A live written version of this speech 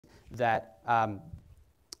that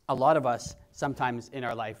a lot of us sometimes in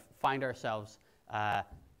our life find ourselves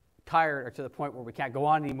tired or to the point where we can't go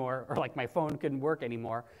on anymore, or like my phone couldn't work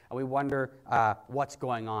anymore, and we wonder what's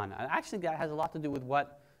going on. And actually that has a lot to do with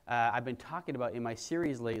what I've been talking about in my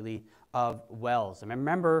series lately of wells. And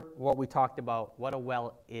remember what we talked about, what a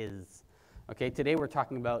well is. Okay, today we're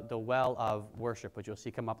talking about the well of worship, which you'll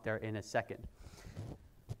see come up there in a second.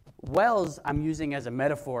 Wells I'm using as a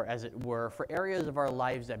metaphor, as it were, for areas of our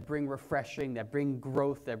lives that bring refreshing, that bring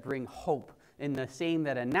growth, that bring hope. In the same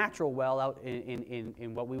that a natural well out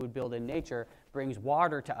in what we would build in nature brings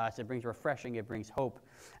water to us, it brings refreshing, it brings hope,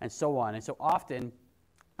 and so on. And so often,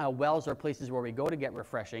 wells are places where we go to get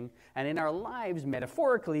refreshing. And in our lives,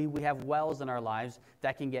 metaphorically, we have wells in our lives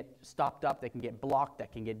that can get stopped up, that can get blocked,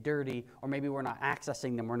 that can get dirty, or maybe we're not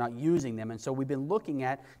accessing them, we're not using them. And so we've been looking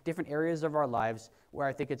at different areas of our lives where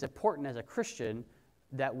I think it's important as a Christian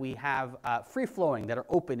that we have free-flowing, that are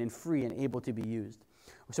open and free and able to be used.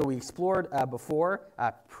 So we explored before,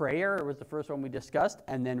 prayer was the first one we discussed,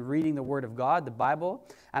 and then reading the Word of God, the Bible.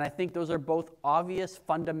 And I think those are both obvious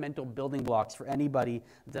fundamental building blocks for anybody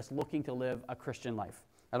that's looking to live a Christian life.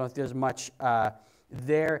 I don't think there's much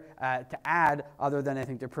there to add other than I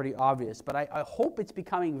think they're pretty obvious. But I hope it's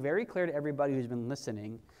becoming very clear to everybody who's been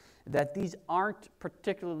listening that these aren't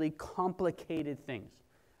particularly complicated things.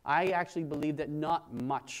 I actually believe that not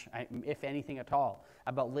much, if anything at all,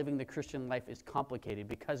 about living the Christian life is complicated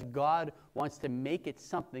because God wants to make it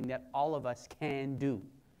something that all of us can do.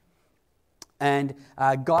 And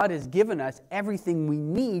God has given us everything we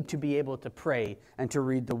need to be able to pray and to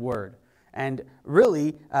read the Word. And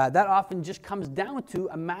really, that often just comes down to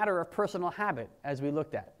a matter of personal habit, as we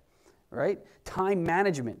looked at, right? Time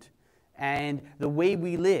management and the way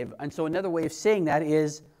we live. And so another way of saying that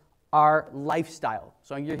is our lifestyle.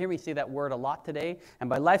 So you'll hear me say that word a lot today. And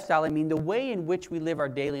by lifestyle, I mean the way in which we live our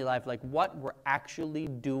daily life, like what we're actually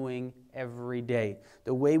doing every day.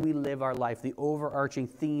 The way we live our life, the overarching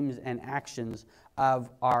themes and actions of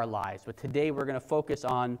our lives. But today we're going to focus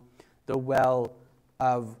on the well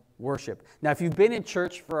of worship. Now, if you've been in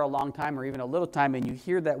church for a long time or even a little time and you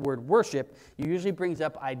hear that word worship, it usually brings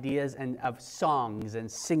up ideas of songs and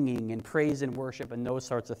singing and praise and worship and those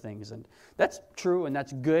sorts of things. And that's true and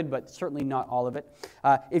that's good, but certainly not all of it.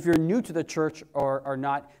 If you're new to the church or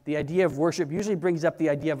not, the idea of worship usually brings up the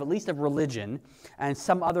idea of at least of religion and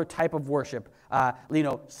some other type of worship.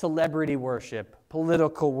 Celebrity worship,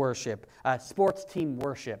 political worship, sports team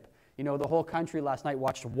worship. The whole country last night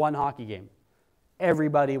watched one hockey game.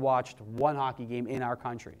 Everybody watched one hockey game in our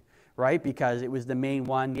country, right? Because it was the main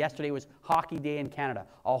one. Yesterday was Hockey Day in Canada.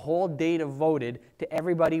 A whole day devoted to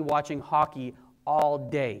everybody watching hockey all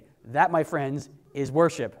day. That, my friends, is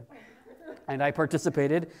worship. And I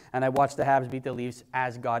participated, and I watched the Habs beat the Leafs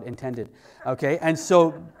as God intended. Okay? And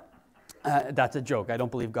so, that's a joke. I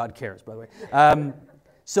don't believe God cares, by the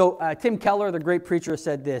way. Tim Keller, the great preacher,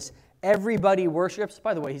 said this: everybody worships.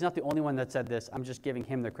 By the way, he's not the only one that said this. I'm just giving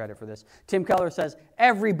him the credit for this. Tim Keller says,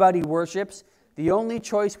 everybody worships. The only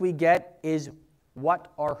choice we get is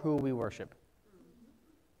what or who we worship.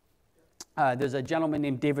 There's a gentleman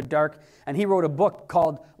named David Dark, and he wrote a book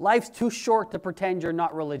called Life's Too Short to Pretend You're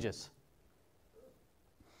Not Religious.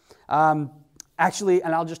 Actually,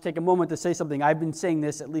 and I'll just take a moment to say something. I've been saying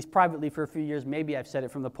this, at least privately, for a few years. Maybe I've said it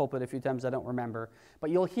from the pulpit a few times. I don't remember. But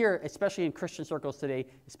you'll hear, especially in Christian circles today,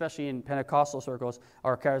 especially in Pentecostal circles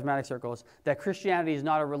or charismatic circles, that Christianity is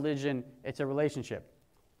not a religion, it's a relationship.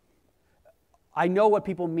 I know what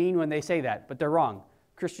people mean when they say that, but they're wrong.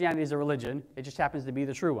 Christianity is a religion. It just happens to be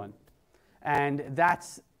the true one. And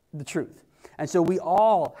that's the truth. And so we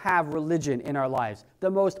all have religion in our lives. The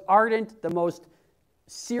most ardent, the most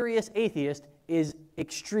serious atheist is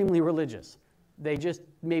extremely religious. They just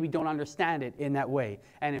maybe don't understand it in that way.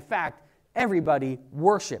 And in fact, everybody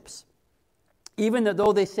worships. Even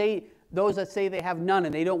though they say, those that say they have none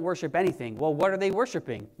and they don't worship anything, well, what are they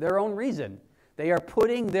worshiping? Their own reason. They are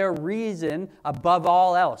putting their reason above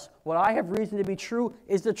all else. What I have reason to be true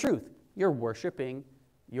is the truth. You're worshiping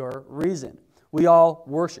your reason. We all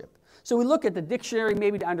worship. So we look at the dictionary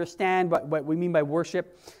maybe to understand what we mean by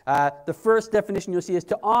worship. The first definition you'll see is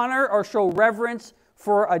to honor or show reverence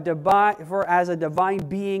as a divine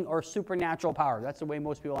being or supernatural power. That's the way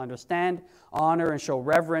most people understand honor and show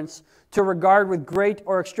reverence. To regard with great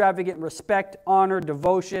or extravagant respect, honor,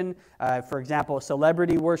 devotion. For example,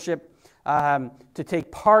 celebrity worship. To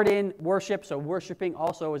take part in worship. So worshiping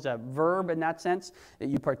also is a verb in that sense, that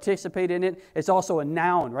you participate in it. It's also a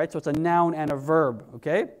noun, right? So it's a noun and a verb,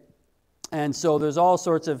 okay? And so there's all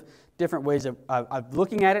sorts of different ways of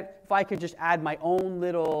looking at it. If I could just add my own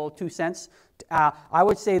little 2 cents, I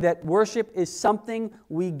would say that worship is something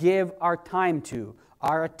we give our time to,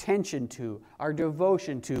 our attention to, our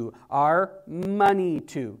devotion to, our money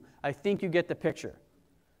to. I think you get the picture.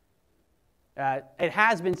 It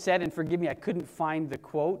has been said, and forgive me, I couldn't find the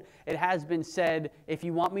quote. It has been said, if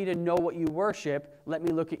you want me to know what you worship, let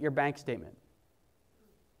me look at your bank statement.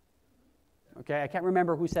 Okay, I can't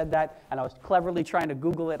remember who said that, and I was cleverly trying to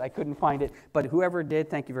Google it. I couldn't find it, but whoever did,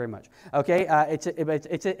 thank you very much. Okay,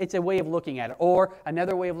 it's a way of looking at it. Or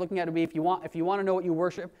another way of looking at it would be, if you want to know what you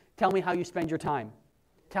worship, tell me how you spend your time.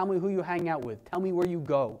 Tell me who you hang out with. Tell me where you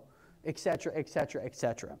go, etc., etc.,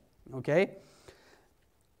 etc. Okay?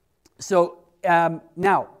 So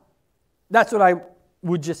now, that's what I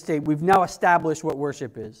would just say. We've now established what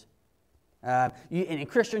worship is. And in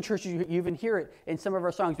Christian churches, you even hear it in some of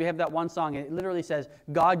our songs. We have that one song, and it literally says,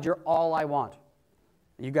 God, you're all I want.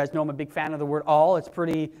 You guys know I'm a big fan of the word all. It's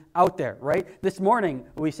pretty out there, right? This morning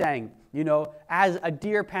we sang, as a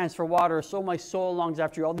deer pants for water, so my soul longs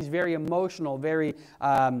after you. All these very emotional, very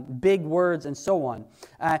big words and so on.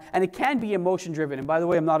 And it can be emotion-driven. And by the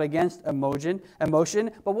way, I'm not against emotion,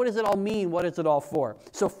 but what does it all mean? What is it all for?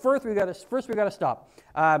 So first we got to stop.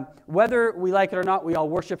 Whether we like it or not, we all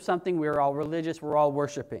worship something. We're all religious. We're all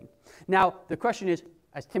worshiping. Now, the question is,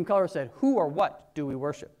 as Tim Keller said, who or what do we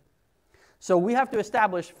worship? So we have to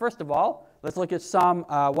establish, first of all, let's look at Psalm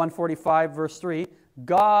 145, verse 3.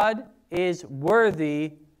 God is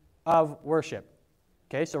worthy of worship.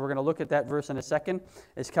 Okay, so we're going to look at that verse in a second.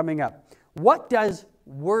 It's coming up. What does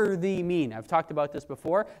worthy mean? I've talked about this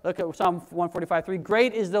before. Look at Psalm 145, 3.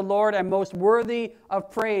 Great is the Lord and most worthy of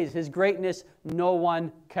praise. His greatness no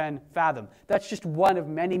one can fathom. That's just one of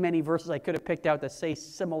many, many verses I could have picked out that say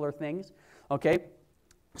similar things. Okay.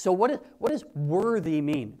 So what does worthy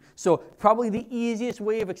mean? So probably the easiest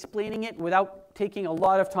way of explaining it without taking a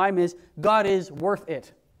lot of time is God is worth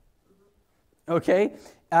it. Okay?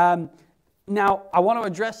 Now, I want to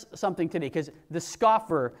address something today because the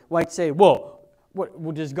scoffer might say, well,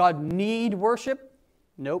 does God need worship?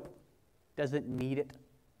 Nope. Doesn't need it.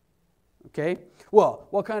 Okay? Well,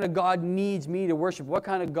 what kind of God needs me to worship? What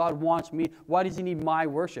kind of God wants me? Why does he need my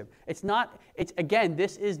worship? It's again,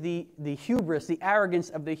 this is the hubris, the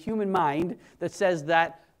arrogance of the human mind that says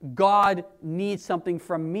that God needs something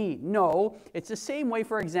from me. No, it's the same way,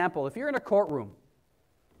 for example, if you're in a courtroom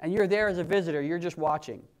and you're there as a visitor, you're just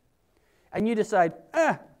watching, and you decide,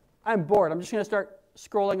 I'm bored. I'm just going to start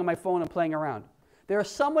scrolling on my phone and playing around. There is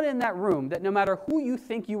someone in that room that no matter who you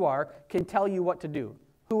think you are can tell you what to do.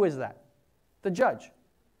 Who is that? The judge.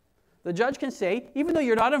 The judge can say, even though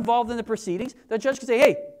you're not involved in the proceedings, the judge can say,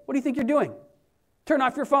 hey, what do you think you're doing? Turn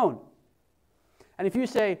off your phone. And if you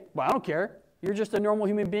say, well, I don't care. You're just a normal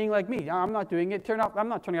human being like me. I'm not doing it. I'm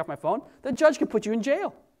not turning off my phone. The judge can put you in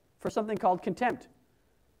jail for something called contempt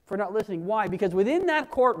for not listening. Why? Because within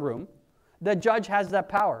that courtroom, the judge has that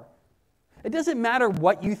power. It doesn't matter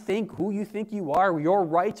what you think, who you think you are, your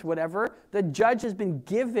rights, whatever. The judge has been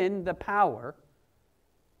given the power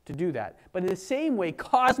to do that. But in the same way,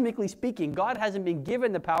 cosmically speaking, God hasn't been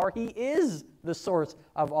given the power. He is the source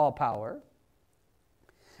of all power.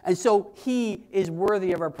 And so he is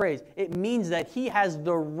worthy of our praise. It means that he has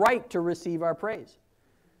the right to receive our praise.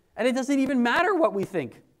 And it doesn't even matter what we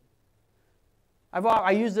think.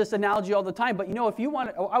 I use this analogy all the time, but if you want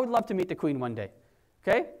to, I would love to meet the Queen one day.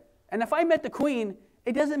 Okay? And if I met the Queen,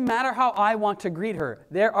 it doesn't matter how I want to greet her.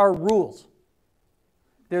 There are rules.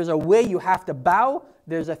 There's a way you have to bow.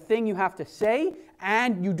 There's a thing you have to say.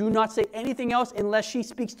 And you do not say anything else unless she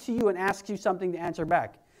speaks to you and asks you something to answer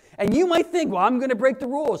back. And you might think, well, I'm going to break the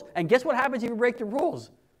rules. And guess what happens if you break the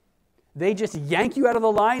rules? They just yank you out of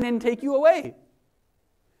the line and take you away.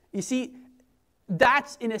 You see,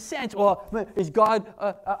 that's in a sense, well, is God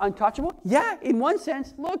untouchable? Yeah, in one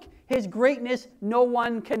sense. Look, his greatness no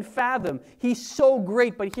one can fathom. He's so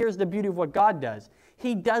great, but here's the beauty of what God does.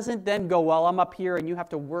 He doesn't then go, well, I'm up here and you have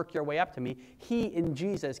to work your way up to me. He, in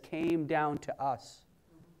Jesus, came down to us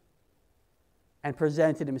and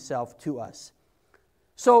presented himself to us.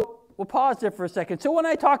 So we'll pause there for a second. So when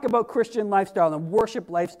I talk about Christian lifestyle and worship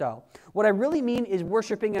lifestyle, what I really mean is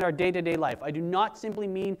worshiping in our day-to-day life. I do not simply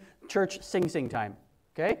mean church sing time.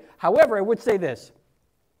 Okay? However, I would say this,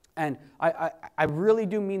 and I really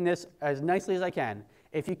do mean this as nicely as I can.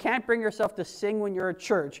 If you can't bring yourself to sing when you're at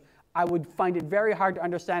church, I would find it very hard to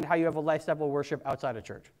understand how you have a lifestyle of worship outside of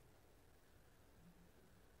church.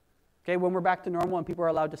 Okay, when we're back to normal and people are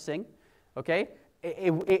allowed to sing, okay?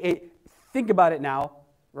 Think about it now,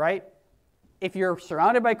 right? If you're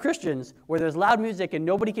surrounded by Christians where there's loud music and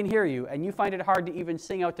nobody can hear you and you find it hard to even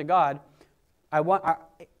sing out to God,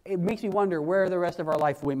 it makes me wonder where the rest of our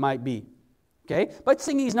life might be. Okay? But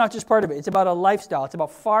singing is not just part of it. It's about a lifestyle. It's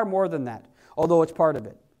about far more than that, although it's part of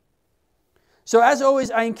it. So as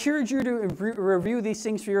always, I encourage you to review these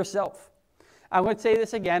things for yourself. I want to say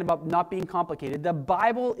this again about not being complicated. The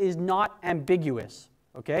Bible is not ambiguous.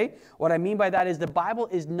 Okay? What I mean by that is the Bible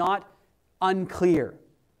is not unclear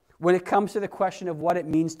when it comes to the question of what it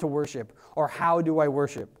means to worship or how do I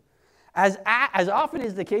worship. As often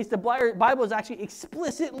is the case, the Bible is actually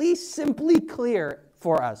explicitly, simply clear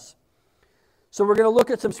for us. So we're going to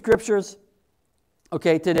look at some scriptures,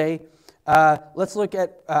 okay, today. Let's look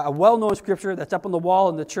at a well-known scripture that's up on the wall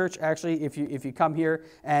in the church, actually, if you come here,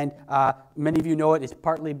 and many of you know it. It's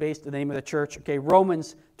partly based on the name of the church. Okay,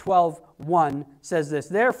 Romans 12:1 says this,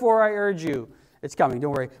 "Therefore I urge you," it's coming,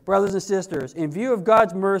 don't worry, "brothers and sisters, in view of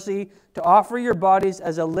God's mercy, to offer your bodies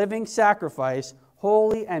as a living sacrifice,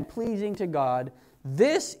 holy and pleasing to God.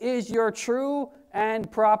 This is your true and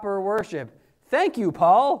proper worship." Thank you,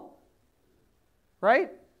 Paul.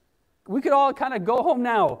 Right? We could all kind of go home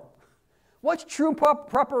now. What's true and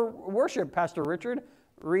proper worship, Pastor Richard?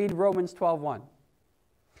 Read Romans 12:1.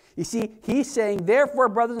 You see, he's saying, therefore,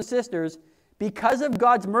 brothers and sisters, because of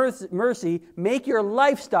God's mercy, make your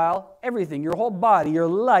lifestyle, everything, your whole body, your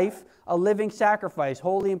life, a living sacrifice,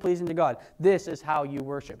 holy and pleasing to God. This is how you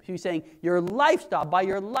worship. He's saying your lifestyle, by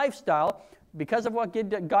your lifestyle, because of what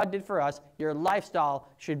God did for us, your lifestyle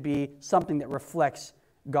should be something that reflects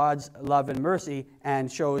God's love and mercy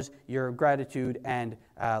and shows your gratitude and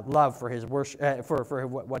love for His worship, for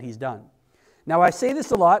what He's done. Now, I say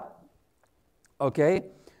this a lot,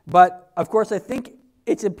 okay, but of course I think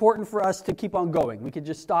it's important for us to keep on going. We could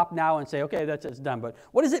just stop now and say, okay, it's done. But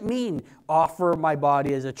what does it mean, offer my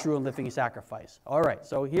body as a true and living sacrifice? All right,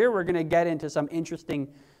 so here we're going to get into some interesting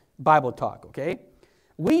Bible talk, okay?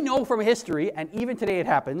 We know from history, and even today it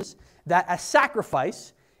happens, that a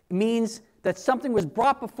sacrifice means that something was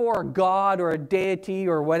brought before a god or a deity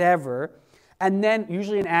or whatever, and then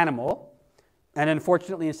usually an animal, and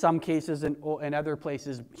unfortunately in some cases in other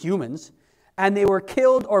places humans, and they were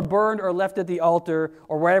killed or burned or left at the altar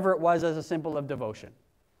or wherever it was as a symbol of devotion.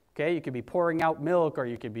 Okay, you could be pouring out milk, or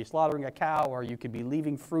you could be slaughtering a cow, or you could be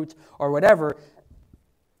leaving fruits or whatever.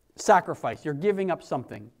 Sacrifice, you're giving up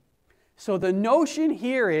something. So the notion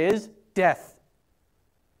here is death.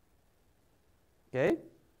 Okay?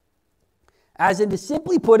 As in, to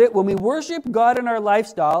simply put it, when we worship God in our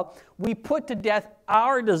lifestyle, we put to death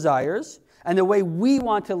our desires and the way we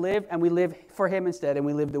want to live, and we live for Him instead, and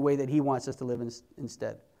we live the way that He wants us to live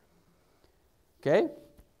instead. Okay?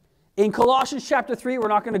 In Colossians chapter 3, we're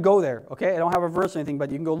not going to go there, okay? I don't have a verse or anything,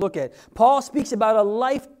 but you can go look at it. Paul speaks about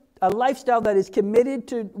a lifestyle that is committed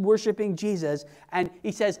to worshiping Jesus, and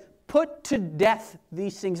he says, put to death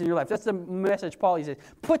these things in your life. That's the message Paul, he says.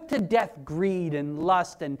 Put to death greed and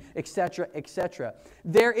lust and etc., etc.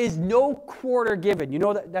 There is no quarter given. You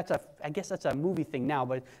know, I guess that's a movie thing now,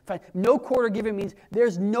 but no quarter given means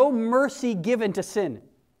there's no mercy given to sin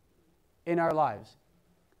in our lives.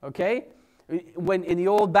 Okay? When in the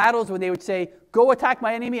old battles, when they would say, go attack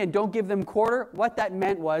my enemy and don't give them quarter, what that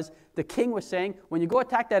meant was the king was saying, when you go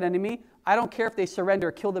attack that enemy, I don't care if they surrender,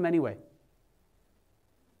 kill them anyway.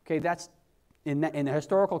 Okay, that's in the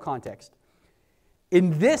historical context.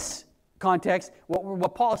 In this context,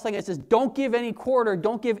 what Paul is saying is, don't give any quarter,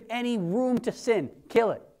 don't give any room to sin, kill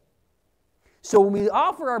it. So when we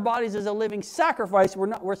offer our bodies as a living sacrifice,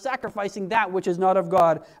 we're sacrificing that which is not of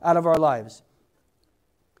God out of our lives.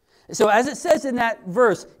 So as it says in that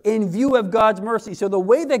verse, in view of God's mercy, so the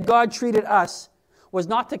way that God treated us was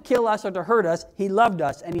not to kill us or to hurt us. He loved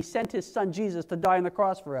us, and He sent His Son Jesus to die on the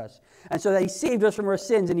cross for us. And so that He saved us from our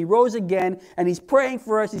sins, and He rose again, and He's praying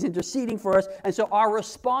for us, He's interceding for us. And so our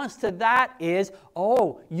response to that is,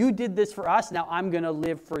 oh, you did this for us, now I'm going to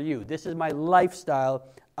live for you. This is my lifestyle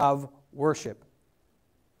of worship.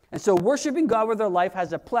 And so worshiping God with our life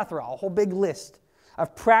has a plethora, a whole big list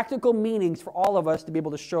of practical meanings for all of us to be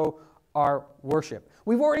able to show our worship.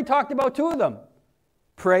 We've already talked about two of them.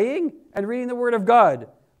 Praying and reading the Word of God.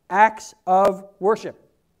 Acts of worship.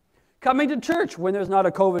 Coming to church when there's not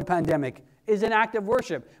a COVID pandemic is an act of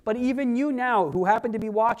worship. But even you now who happen to be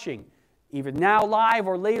watching, even now live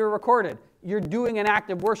or later recorded, you're doing an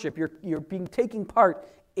act of worship. You're taking part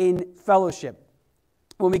in fellowship.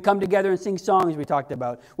 When we come together and sing songs we talked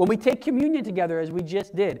about. When we take communion together as we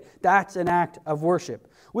just did. That's an act of worship.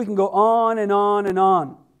 We can go on and on and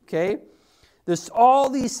on. Okay? There's all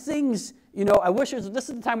these things. You know, this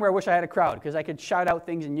is the time where I wish I had a crowd, because I could shout out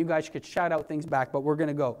things and you guys could shout out things back, but we're going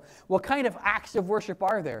to go. What kind of acts of worship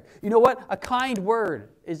are there? You know what? A kind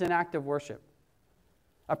word is an act of worship.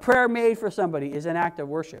 A prayer made for somebody is an act of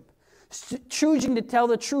worship. Choosing to tell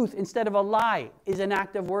the truth instead of a lie is an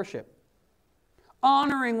act of worship.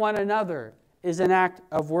 Honoring one another is an act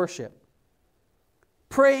of worship.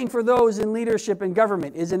 Praying for those in leadership and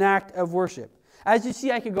government is an act of worship. As you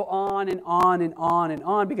see, I could go on and on and on and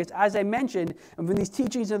on, because as I mentioned, when these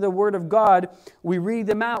teachings of the Word of God, we read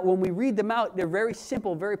them out. When we read them out, they're very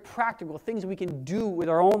simple, very practical, things we can do with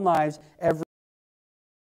our own lives every day.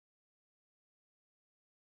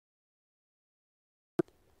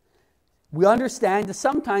 We understand that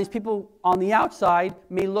sometimes people on the outside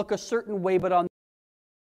may look a certain way, but on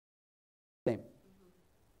the same.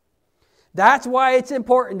 That's why it's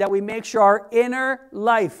important that we make sure our inner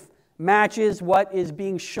life matches what is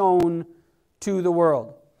being shown to the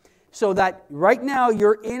world. So that right now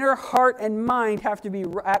your inner heart and mind have to be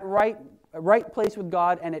at right place with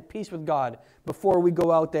God and at peace with God before we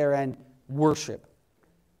go out there and worship.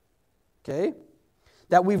 Okay?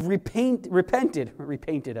 That we've repented,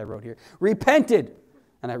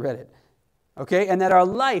 and I read it. Okay? And that our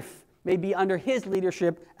life may be under His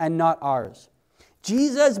leadership and not ours.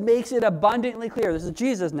 Jesus makes it abundantly clear, this is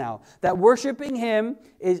Jesus now, that worshiping Him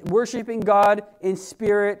is worshiping God in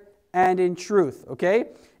spirit and in truth, okay?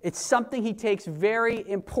 It's something He takes very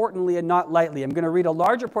importantly and not lightly. I'm going to read a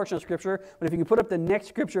larger portion of Scripture, but if you can put up the next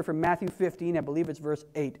Scripture from Matthew 15, I believe it's verse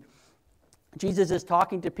 8. Jesus is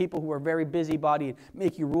talking to people who are very busybody,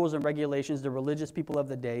 making rules and regulations, the religious people of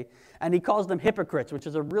the day, and He calls them hypocrites, which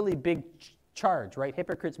is a really big charge, right?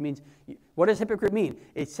 Hypocrites means, what does hypocrite mean?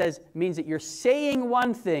 It means that you're saying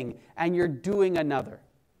one thing and you're doing another.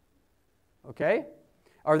 Okay?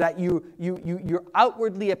 Or that you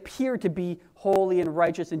outwardly appear to be holy and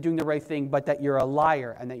righteous and doing the right thing, but that you're a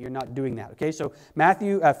liar and that you're not doing that. Okay? So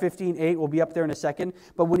Matthew 15:8 will be up there in a second.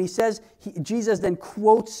 But when he says, Jesus then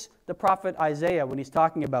quotes the prophet Isaiah when he's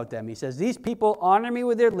talking about them. He says, "These people honor me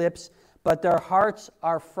with their lips, but their hearts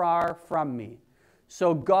are far from me."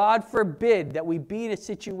 So God forbid that we be in a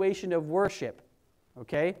situation of worship,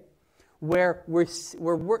 okay, where we're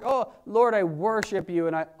oh, Lord, I worship you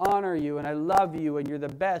and I honor you and I love you and you're the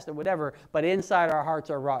best and whatever, but inside our hearts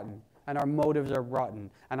are rotten and our motives are rotten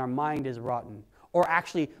and our mind is rotten. Or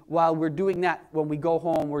actually, while we're doing that, when we go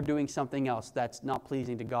home, we're doing something else that's not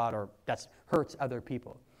pleasing to God or that hurts other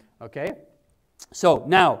people, okay? So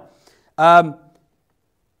now,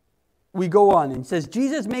 we go on and says,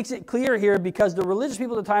 Jesus makes it clear here because the religious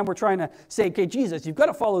people at the time were trying to say, okay, Jesus, you've got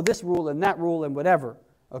to follow this rule and that rule and whatever,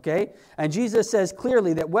 okay? And Jesus says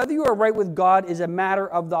clearly that whether you are right with God is a matter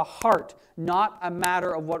of the heart, not a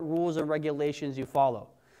matter of what rules and regulations you follow.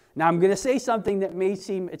 Now, I'm going to say something that may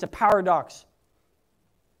seem, it's a paradox,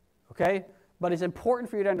 okay? But it's important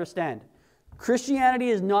for you to understand.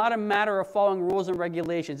 Christianity is not a matter of following rules and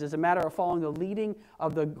regulations. It's a matter of following the leading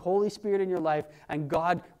of the Holy Spirit in your life, and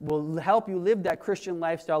God will help you live that Christian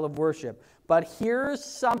lifestyle of worship. But here's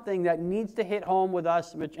something that needs to hit home with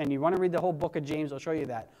us, and you want to read the whole book of James, I'll show you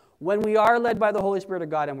that. When we are led by the Holy Spirit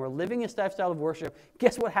of God and we're living this lifestyle of worship,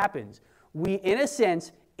 guess what happens? We, in a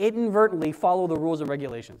sense, inadvertently follow the rules and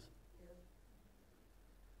regulations.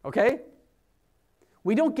 Okay?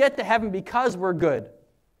 We don't get to heaven because we're good.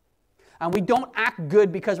 And we don't act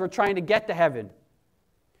good because we're trying to get to heaven.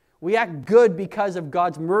 We act good because of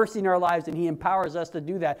God's mercy in our lives, and He empowers us to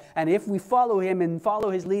do that. And if we follow Him and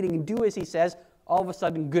follow His leading and do as He says, all of a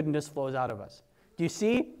sudden goodness flows out of us. Do you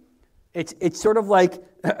see? It's sort of like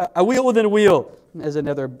a wheel within a wheel. That's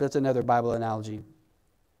another Bible analogy.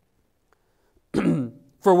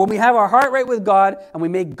 For when we have our heart right with God and we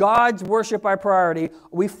make God's worship our priority,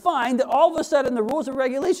 we find that all of a sudden the rules and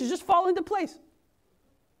regulations just fall into place.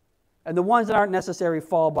 And the ones that aren't necessary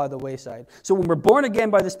fall by the wayside. So when we're born again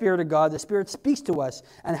by the Spirit of God, the Spirit speaks to us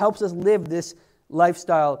and helps us live this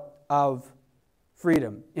lifestyle of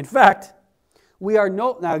freedom. In fact,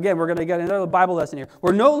 now again, we're going to get another Bible lesson here.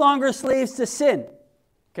 We're no longer slaves to sin,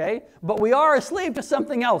 okay? But we are a slave to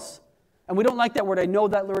something else. And we don't like that word. I know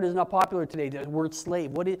that word is not popular today, the word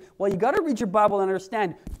slave. Well, you got to read your Bible and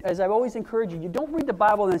understand, as I've always encouraged you, you don't read the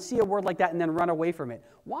Bible and then see a word like that and then run away from it.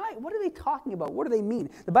 Why? What are they talking about? What do they mean?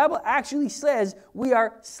 The Bible actually says we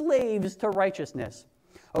are slaves to righteousness.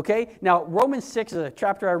 Okay? Now, Romans 6 is a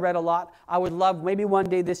chapter I read a lot. I would love, maybe one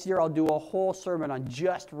day this year, I'll do a whole sermon on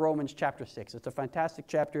just Romans chapter 6. It's a fantastic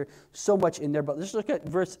chapter, so much in there. But let's look at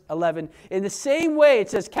verse 11. In the same way, it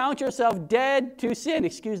says, count yourself dead to sin,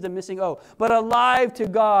 excuse the missing O, but alive to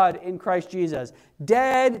God in Christ Jesus.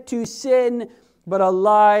 Dead to sin, but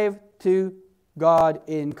alive to God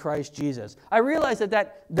in Christ Jesus. I realize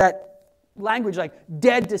that language like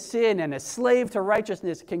dead to sin and a slave to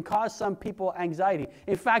righteousness can cause some people anxiety.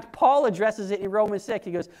 In fact, Paul addresses it in Romans 6.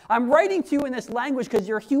 He goes, I'm writing to you in this language because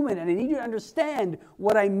you're human and I need you to understand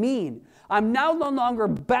what I mean. I'm now no longer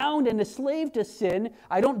bound and a slave to sin.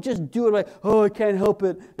 I don't just do it like, oh, I can't help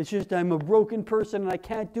it. It's just I'm a broken person and I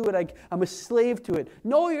can't do it. I'm a slave to it.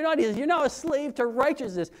 No, you're not. You're now a slave to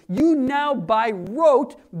righteousness. You now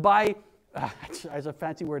as a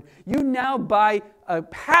fancy word, you now by a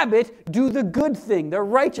habit do the good thing, the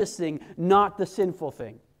righteous thing, not the sinful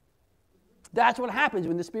thing. That's what happens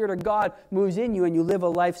when the Spirit of God moves in you and you live a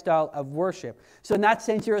lifestyle of worship. So in that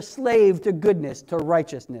sense, you're a slave to goodness, to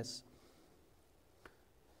righteousness.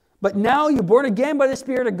 But now you're born again by the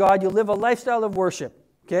Spirit of God, you live a lifestyle of worship.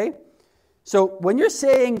 Okay? So when you're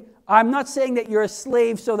saying, I'm not saying that you're a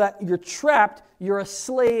slave so that you're trapped, you're a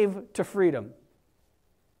slave to freedom.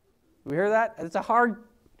 We hear that? It's a hard,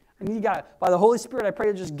 and you got it. By the Holy Spirit, I pray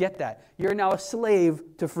you just get that. You're now a slave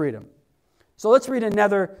to freedom. So let's read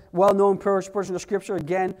another well-known portion of Scripture.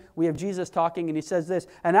 Again, we have Jesus talking, and he says this,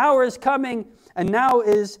 an hour is coming, and now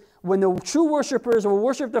is when the true worshipers will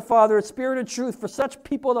worship the Father in spirit and truth. For such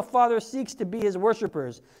people the Father seeks to be his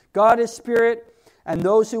worshipers. God is spirit, and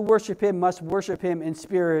those who worship him must worship him in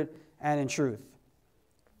spirit and in truth.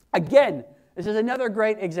 Again, this is another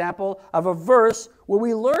great example of a verse where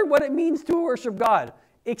we learn what it means to worship God.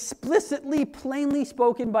 Explicitly, plainly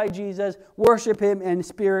spoken by Jesus, worship him in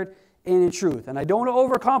spirit and in truth. And I don't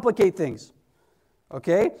want to overcomplicate things.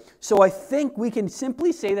 Okay? So I think we can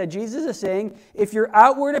simply say that Jesus is saying, if your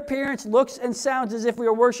outward appearance looks and sounds as if we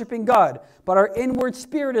are worshiping God, but our inward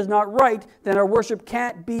spirit is not right, then our worship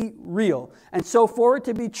can't be real. And so for it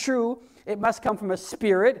to be true, it must come from a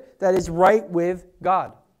spirit that is right with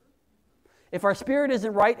God. If our spirit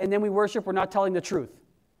isn't right and then we worship, we're not telling the truth.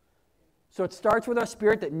 So it starts with our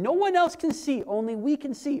spirit that no one else can see, only we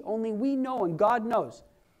can see, only we know, and God knows.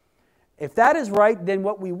 If that is right, then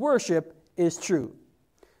what we worship is true.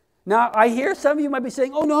 Now, I hear some of you might be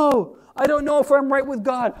saying, oh no, I don't know if I'm right with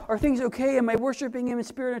God. Are things okay? Am I worshiping him in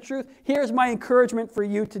spirit and truth? Here's my encouragement for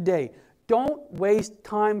you today. Don't waste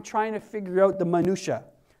time trying to figure out the minutia.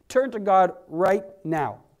 Turn to God right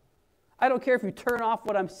now. I don't care if you turn off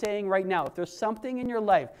what I'm saying right now. If there's something in your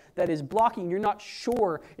life that is blocking, you're not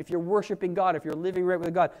sure if you're worshiping God, if you're living right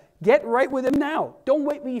with God, get right with him now. Don't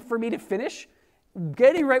wait for me to finish.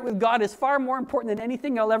 Getting right with God is far more important than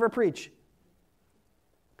anything I'll ever preach.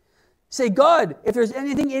 Say, God, if there's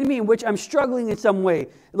anything in me in which I'm struggling in some way,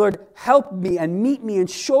 Lord, help me and meet me and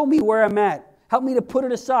show me where I'm at. Help me to put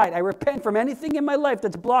it aside. I repent from anything in my life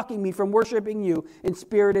that's blocking me from worshiping you in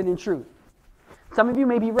spirit and in truth. Some of you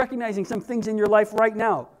may be recognizing some things in your life right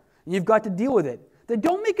now. And you've got to deal with it. Then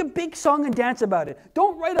don't make a big song and dance about it.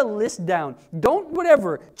 Don't write a list down. Don't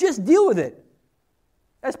whatever. Just deal with it.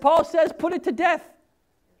 As Paul says, put it to death.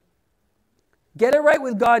 Get it right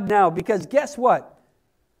with God now, because guess what?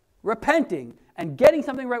 Repenting and getting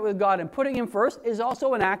something right with God and putting him first is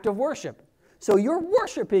also an act of worship. So you're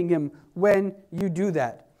worshiping him when you do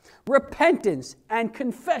that. Repentance and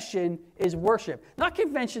confession is worship. Not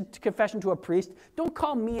confession to a priest. Don't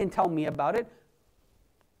call me and tell me about it.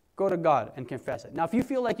 Go to God and confess it. Now, if you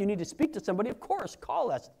feel like you need to speak to somebody, of course,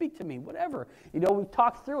 call us, speak to me, whatever. We've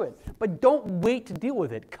talked through it. But don't wait to deal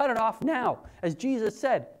with it. Cut it off now. As Jesus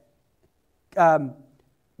said,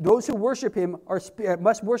 those who worship him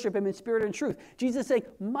must worship him in spirit and truth. Jesus saying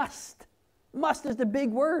must. Must is the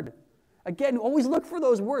big word. Again, always look for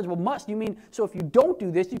those words. Well, must, you mean, so if you don't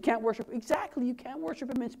do this, you can't worship. Exactly, you can't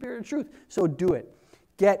worship him in spirit and truth. So do it.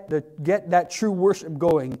 Get that true worship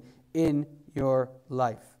going in your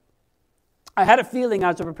life. I had a feeling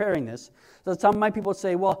as I was preparing this that some of my people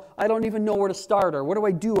say, well, I don't even know where to start, or what do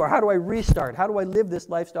I do, or how do I restart? How do I live this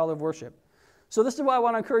lifestyle of worship? So this is what I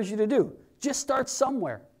want to encourage you to do. Just start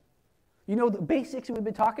somewhere. The basics we've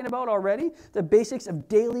been talking about already, the basics of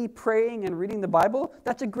daily praying and reading the Bible,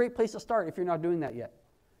 that's a great place to start if you're not doing that yet.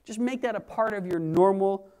 Just make that a part of your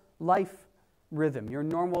normal life rhythm, your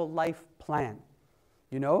normal life plan.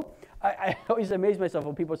 I always amaze myself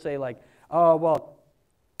when people say like, oh, well,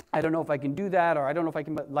 I don't know if I can do that, or I don't know if I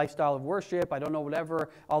can lifestyle of worship, I don't know whatever,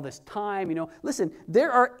 all this time, Listen,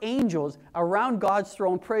 there are angels around God's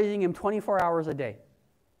throne praising him 24 hours a day.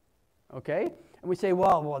 Okay? And we say,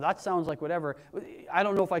 well, that sounds like whatever. I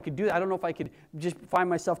don't know if I could do that. I don't know if I could just find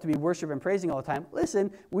myself to be worshiping and praising all the time.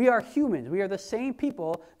 Listen, we are humans. We are the same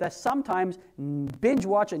people that sometimes binge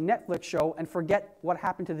watch a Netflix show and forget what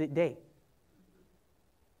happened to the day.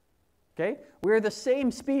 Okay? We are the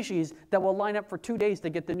same species that will line up for 2 days to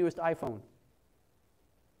get the newest iPhone.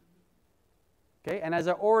 Okay? And as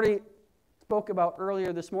I already spoke about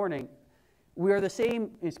earlier this morning, We are the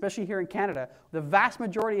same, especially here in Canada. The vast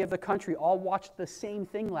majority of the country all watched the same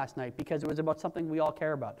thing last night because it was about something we all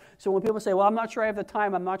care about. So when people say, well, I'm not sure I have the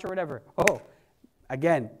time, I'm not sure whatever. Oh,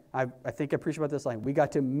 again, I think I preached about this line. We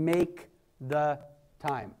got to make the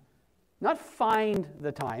time. Not find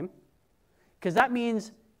the time, because that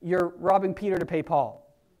means you're robbing Peter to pay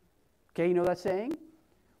Paul. Okay, you know that saying?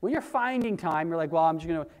 When you're finding time, you're like, well, I'm just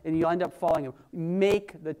going to, and you end up falling.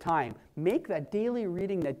 Make the time. Make that daily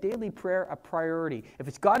reading, that daily prayer a priority. If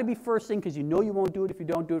it's got to be first thing, because you know you won't do it if you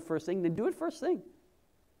don't do it first thing, then do it first thing.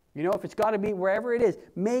 You know, if it's got to be wherever it is,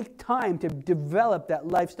 make time to develop that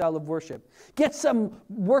lifestyle of worship. Get some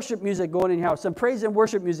worship music going in your house, some praise and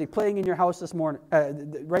worship music playing in your house this morning,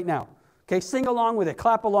 right now. Okay, sing along with it,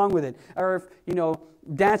 clap along with it, or,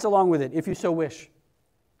 dance along with it if you so wish.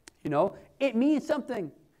 It means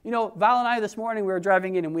something. Val and I this morning, we were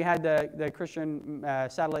driving in and we had the Christian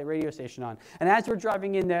satellite radio station on. And as we're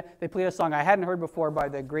driving in there, they played a song I hadn't heard before by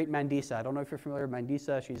the great Mandisa. I don't know if you're familiar with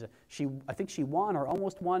Mandisa. I think she won or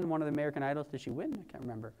almost won one of the American Idols. Did she win? I can't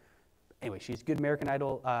remember. Anyway, she's a good American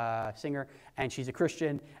Idol singer, and she's a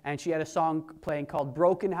Christian. And she had a song playing called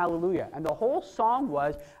Broken Hallelujah. And the whole song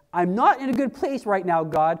was, I'm not in a good place right now,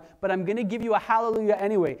 God, but I'm going to give you a hallelujah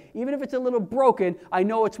anyway. Even if it's a little broken, I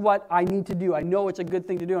know it's what I need to do. I know it's a good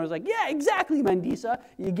thing to do. And I was like, yeah, exactly, Mandisa.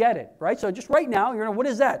 You get it, right? So just right now, what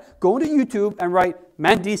is that? Go into YouTube and write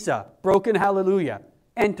Mandisa, Broken Hallelujah.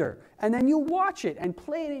 Enter. And then you watch it and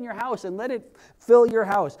play it in your house and let it fill your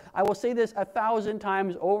house. I will say this 1,000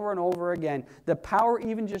 times over and over again. The power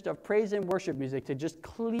even just of praise and worship music to just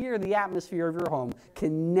clear the atmosphere of your home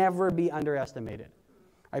can never be underestimated.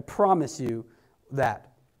 I promise you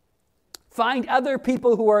that. Find other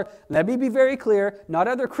people who are, let me be very clear, not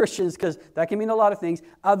other Christians, because that can mean a lot of things,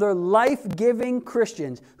 other life-giving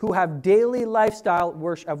Christians who have daily lifestyle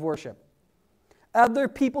of worship. Other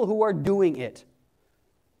people who are doing it.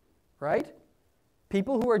 Right?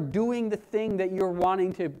 People who are doing the thing that you're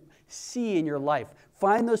wanting to see in your life.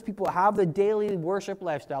 Find those people who have the daily worship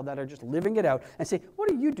lifestyle that are just living it out and say, what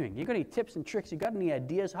are you doing? You got any tips and tricks? You got any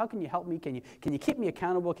ideas? How can you help me? Can you keep me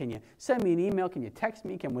accountable? Can you send me an email? Can you text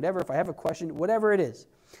me? Can whatever, if I have a question, whatever it is.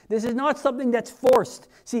 This is not something that's forced.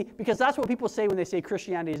 See, because that's what people say when they say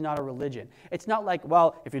Christianity is not a religion. It's not like,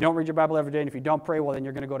 well, if you don't read your Bible every day and if you don't pray, well, then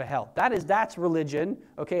you're going to go to hell. That's religion,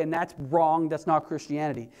 okay, and that's wrong. That's not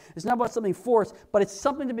Christianity. It's not about something forced, but it's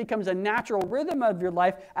something that becomes a natural rhythm of your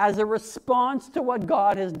life as a response to what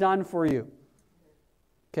God has done for you.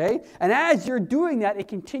 Okay? And as you're doing that, it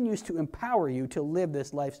continues to empower you to live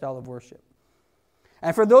this lifestyle of worship.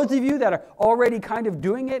 And for those of you that are already kind of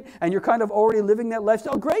doing it and you're kind of already living that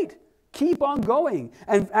lifestyle, great. Keep on going.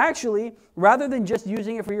 And actually, rather than just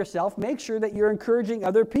using it for yourself, make sure that you're encouraging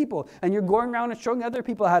other people and you're going around and showing other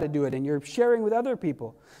people how to do it and you're sharing with other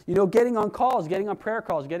people. Getting on calls, getting on prayer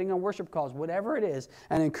calls, getting on worship calls, whatever it is,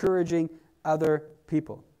 and encouraging other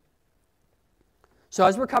people. So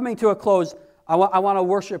as we're coming to a close, I want to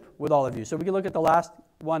worship with all of you. So we can look at the last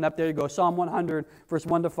one up there. You go, Psalm 100, verse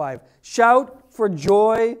 1 to 5. Shout for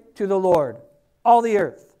joy to the Lord, all the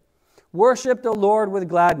earth. Worship the Lord with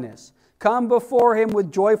gladness. Come before him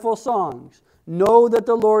with joyful songs. Know that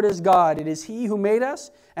the Lord is God. It is he who made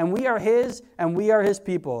us, and we are his, and we are his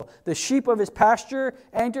people. The sheep of his pasture.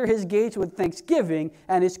 Enter his gates with thanksgiving,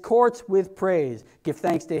 and his courts with praise. Give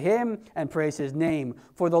thanks to him, and praise his name.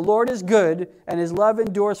 For the Lord is good, and his love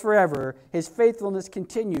endures forever. His faithfulness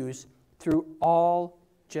continues through all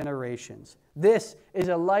generations. This is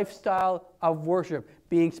a lifestyle of worship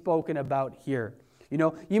being spoken about here.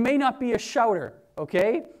 You may not be a shouter,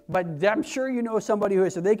 okay? But I'm sure you know somebody who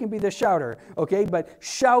is, so they can be the shouter, okay? But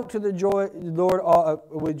shout to the Lord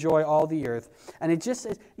with joy, all the earth. And it just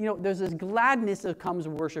says, there's this gladness that comes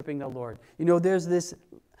with worshiping the Lord. There's this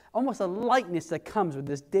almost a lightness that comes with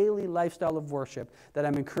this daily lifestyle of worship that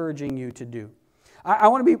I'm encouraging you to do. I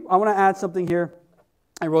want to add something here.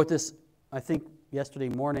 I wrote this, I think, yesterday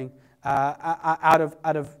morning, to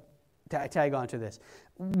tag on to this.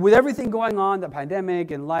 With everything going on, the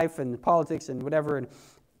pandemic and life and politics and whatever, and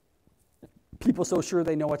people so sure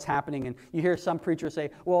they know what's happening, and you hear some preachers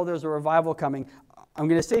say, well, there's a revival coming. I'm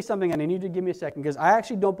going to say something, and I need you to give me a second, because I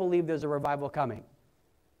actually don't believe there's a revival coming.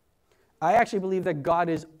 I actually believe that God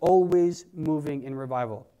is always moving in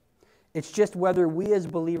revival. It's just whether we as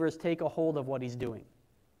believers take a hold of what he's doing.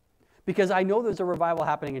 Because I know there's a revival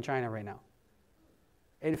happening in China right now.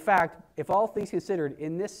 In fact, if all things considered,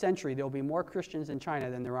 in this century, there will be more Christians in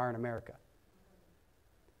China than there are in America.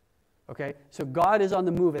 Okay? So God is on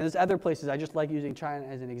the move. And there's other places. I just like using China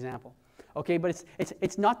as an example. Okay? But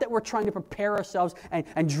it's not that we're trying to prepare ourselves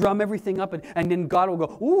and drum everything up and then God will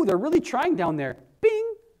go, ooh, they're really trying down there.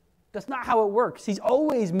 Bing! That's not how it works. He's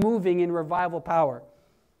always moving in revival power.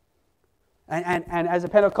 And as a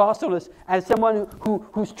Pentecostalist, as someone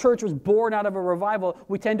whose church was born out of a revival,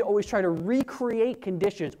 we tend to always try to recreate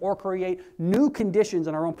conditions or create new conditions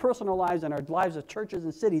in our own personal lives and our lives of churches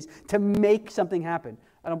and cities to make something happen.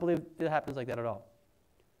 I don't believe it happens like that at all.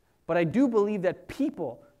 But I do believe that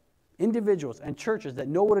people, individuals, and churches that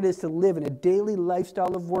know what it is to live in a daily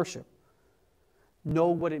lifestyle of worship know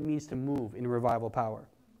what it means to move in revival power.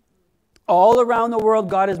 All around the world,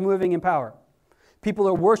 God is moving in power. People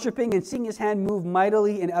are worshiping and seeing His hand move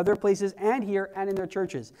mightily in other places and here and in their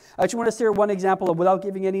churches. I just want to share one example of, without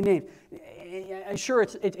giving any name. Sure,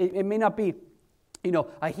 it may not be,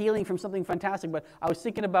 a healing from something fantastic, but I was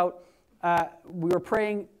thinking about, we were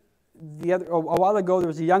praying a while ago. There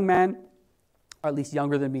was a young man, or at least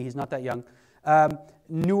younger than me. He's not that young.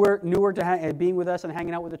 Newer to being with us and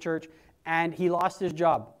hanging out with the church, and he lost his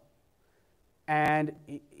job. And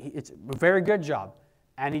it's a very good job.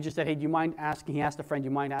 And he just said, hey, do you mind asking, he asked a friend, do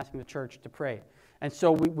you mind asking the church to pray? And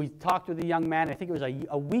so we talked with the young man, I think it was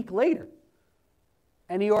a week later.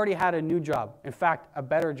 And he already had a new job. In fact, a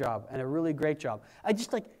better job and a really great job.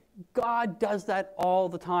 God does that all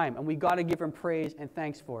the time. And we got to give Him praise and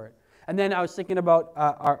thanks for it. And then I was thinking about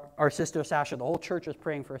our sister Sasha. The whole church was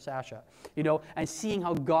praying for Sasha, and seeing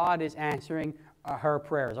how God is answering her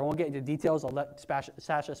prayers. I won't get into details. I'll let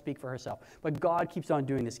Sasha speak for herself. But God keeps on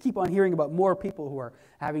doing this. Keep on hearing about more people who are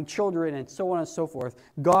having children and so on and so forth.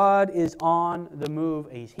 God is on the move.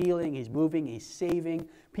 He's healing. He's moving. He's saving.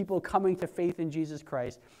 People coming to faith in Jesus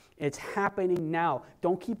Christ. It's happening now.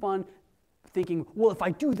 Don't keep on thinking, well, if I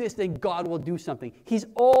do this, then God will do something. He's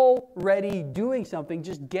already doing something.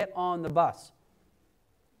 Just get on the bus.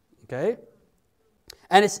 Okay?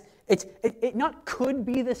 And it not could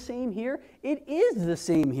be the same here. It is the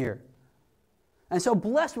same here. And so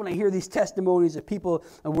blessed when I hear these testimonies of people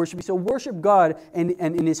worshiping. So worship God and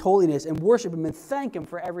in His holiness, and worship Him and thank Him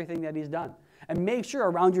for everything that He's done. And make sure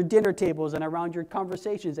around your dinner tables and around your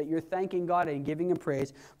conversations that you're thanking God and giving Him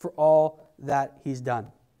praise for all that He's done.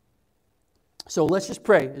 So let's just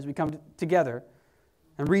pray as we come together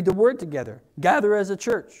and read the Word together. Gather as a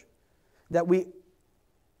church, that we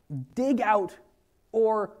dig out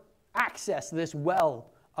or access this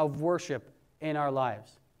well of worship in our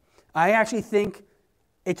lives. I actually think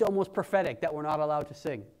it's almost prophetic that we're not allowed to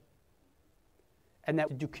sing and that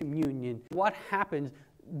we do communion. What happens?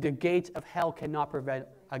 The gates of hell cannot prevent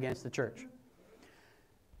against the church.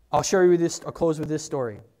 I'll share you this. I'll close with this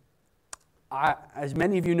story. As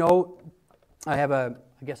many of you know, I have a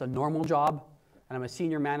normal job, and I'm a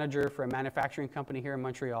senior manager for a manufacturing company here in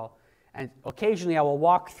Montreal. And occasionally I will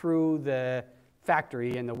walk through the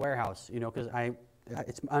factory in the warehouse, because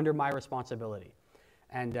it's under my responsibility.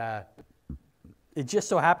 And it just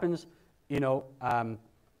so happens, I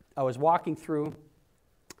was walking through,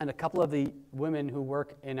 and a couple of the women who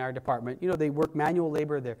work in our department, they work manual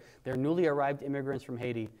labor. They're newly arrived immigrants from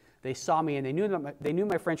Haiti. They saw me, and they knew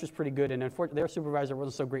my French was pretty good, and unfortunately their supervisor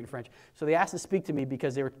wasn't so great in French. So they asked to speak to me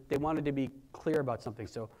because they wanted to be clear about something.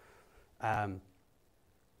 So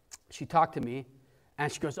she talked to me.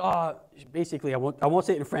 And she goes, basically, I won't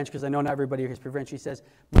say it in French because I know not everybody here speaks French. She says,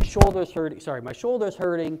 my shoulder's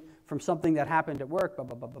hurting from something that happened at work, blah,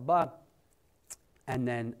 blah, blah, blah, blah. And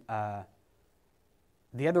then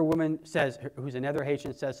the other woman says, who's another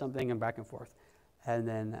Haitian, says something, and back and forth. And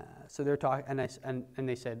then, so they're talking, and I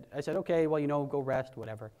said, okay, well, go rest,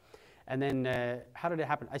 whatever. And then, how did it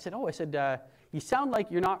happen? I said, you sound like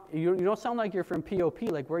you don't sound like you're from POP,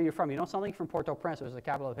 like where are you from? You don't sound like you're from Port-au-Prince, it was the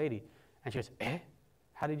capital of Haiti. And she goes,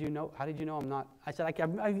 How did you know I'm not? I said,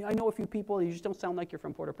 I know a few people. You just don't sound like you're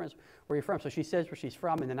from Port-au-Prince. Where you're from? So she says where she's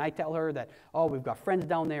from, and then I tell her that, we've got friends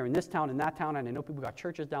down there in this town and that town, and I know people got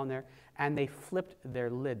churches down there. And they flipped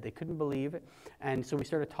their lid. They couldn't believe it. And so we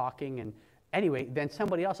started talking, and anyway, then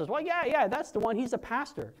somebody else says, well, yeah, that's the one. He's a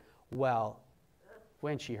pastor. Well,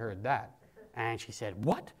 when she heard that, and she said,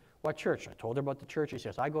 what? What church? I told her about the church. She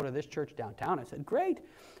says, I go to this church downtown. I said, great,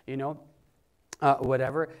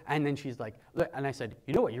 whatever. And then she's like, look, and I said,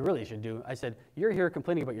 you know what you really should do? I said, you're here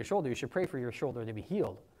complaining about your shoulder. You should pray for your shoulder to be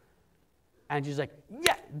healed. And she's like,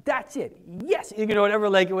 yeah, that's it. Yes,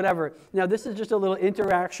 whatever. Now, this is just a little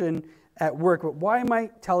interaction at work, but why am I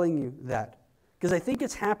telling you that? Because I think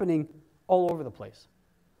it's happening all over the place.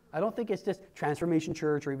 I don't think it's just Transformation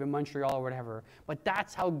Church or even Montreal or whatever, but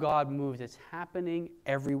that's how God moves. It's happening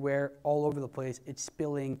everywhere, all over the place. It's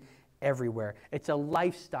spilling everywhere. It's a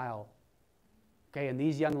lifestyle. Okay, and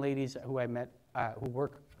these young ladies who I met, who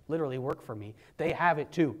literally work for me, they have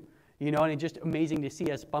it too. And it's just amazing to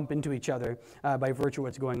see us bump into each other by virtue of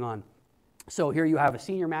what's going on. So here you have a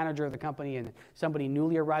senior manager of the company and somebody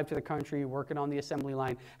newly arrived to the country working on the assembly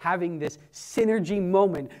line, having this synergy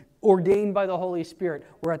moment ordained by the Holy Spirit.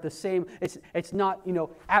 We're at the same, it's not,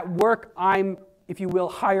 at work I'm, if you will,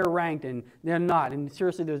 higher ranked and they're not. And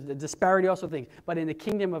seriously, there's a disparity also things. But in the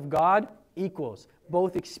kingdom of God, equals.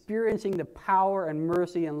 Both experiencing the power and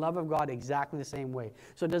mercy and love of God exactly the same way.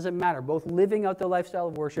 So it doesn't matter. Both living out the lifestyle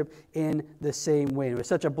of worship in the same way. And it was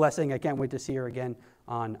such a blessing. I can't wait to see her again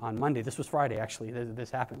on Monday. This was Friday, actually. This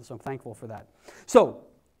happened. So I'm thankful for that. So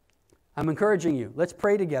I'm encouraging you. Let's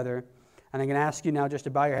pray together. And I'm going to ask you now just to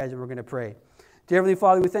bow your heads and we're going to pray. Dear Heavenly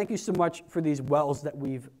Father, we thank you so much for these wells that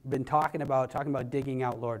we've been talking about digging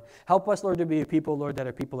out, Lord. Help us, Lord, to be a people, Lord, that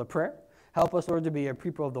are people of prayer. Help us, Lord, to be a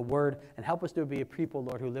people of the Word, and help us to be a people,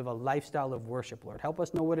 Lord, who live a lifestyle of worship, Lord. Help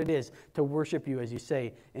us know what it is to worship you, as you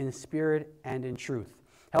say, in spirit and in truth.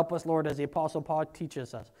 Help us, Lord, as the Apostle Paul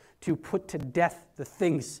teaches us, to put to death the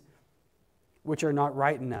things which are not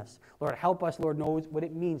right in us. Lord, help us, Lord, know what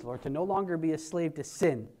it means, Lord, to no longer be a slave to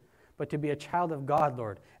sin, but to be a child of God,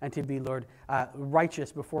 Lord, and to be, Lord,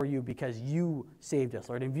 righteous before you because you saved us,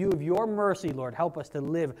 Lord. In view of your mercy, Lord, help us to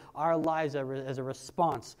live our lives as a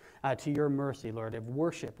response to your mercy, Lord, of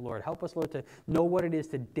worship, Lord. Help us, Lord, to know what it is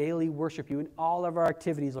to daily worship you in all of our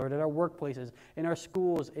activities, Lord, at our workplaces, in our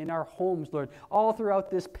schools, in our homes, Lord, all throughout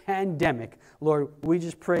this pandemic. Lord, we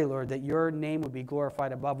just pray, Lord, that your name would be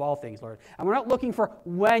glorified above all things, Lord. And we're not looking for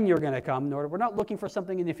when you're going to come, Lord. We're not looking for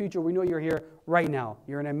something in the future. We know you're here right now.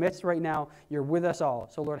 You're in our midst right now. You're with us all.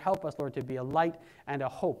 So, Lord, help us, Lord, to be a light and a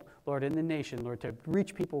hope, Lord, in the nation, Lord, to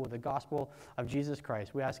reach people with the gospel of Jesus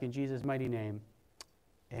Christ. We ask in Jesus' mighty name.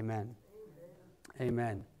 Amen.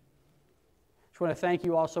 Amen. Just want to thank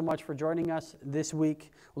you all so much for joining us this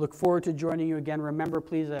week. We look forward to joining you again. Remember,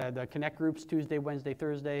 please, the Connect groups, Tuesday, Wednesday,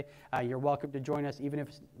 Thursday. You're welcome to join us, even if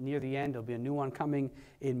it's near the end. There'll be a new one coming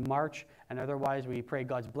in March. And otherwise, we pray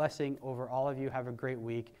God's blessing over all of you. Have a great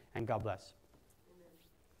week, and God bless.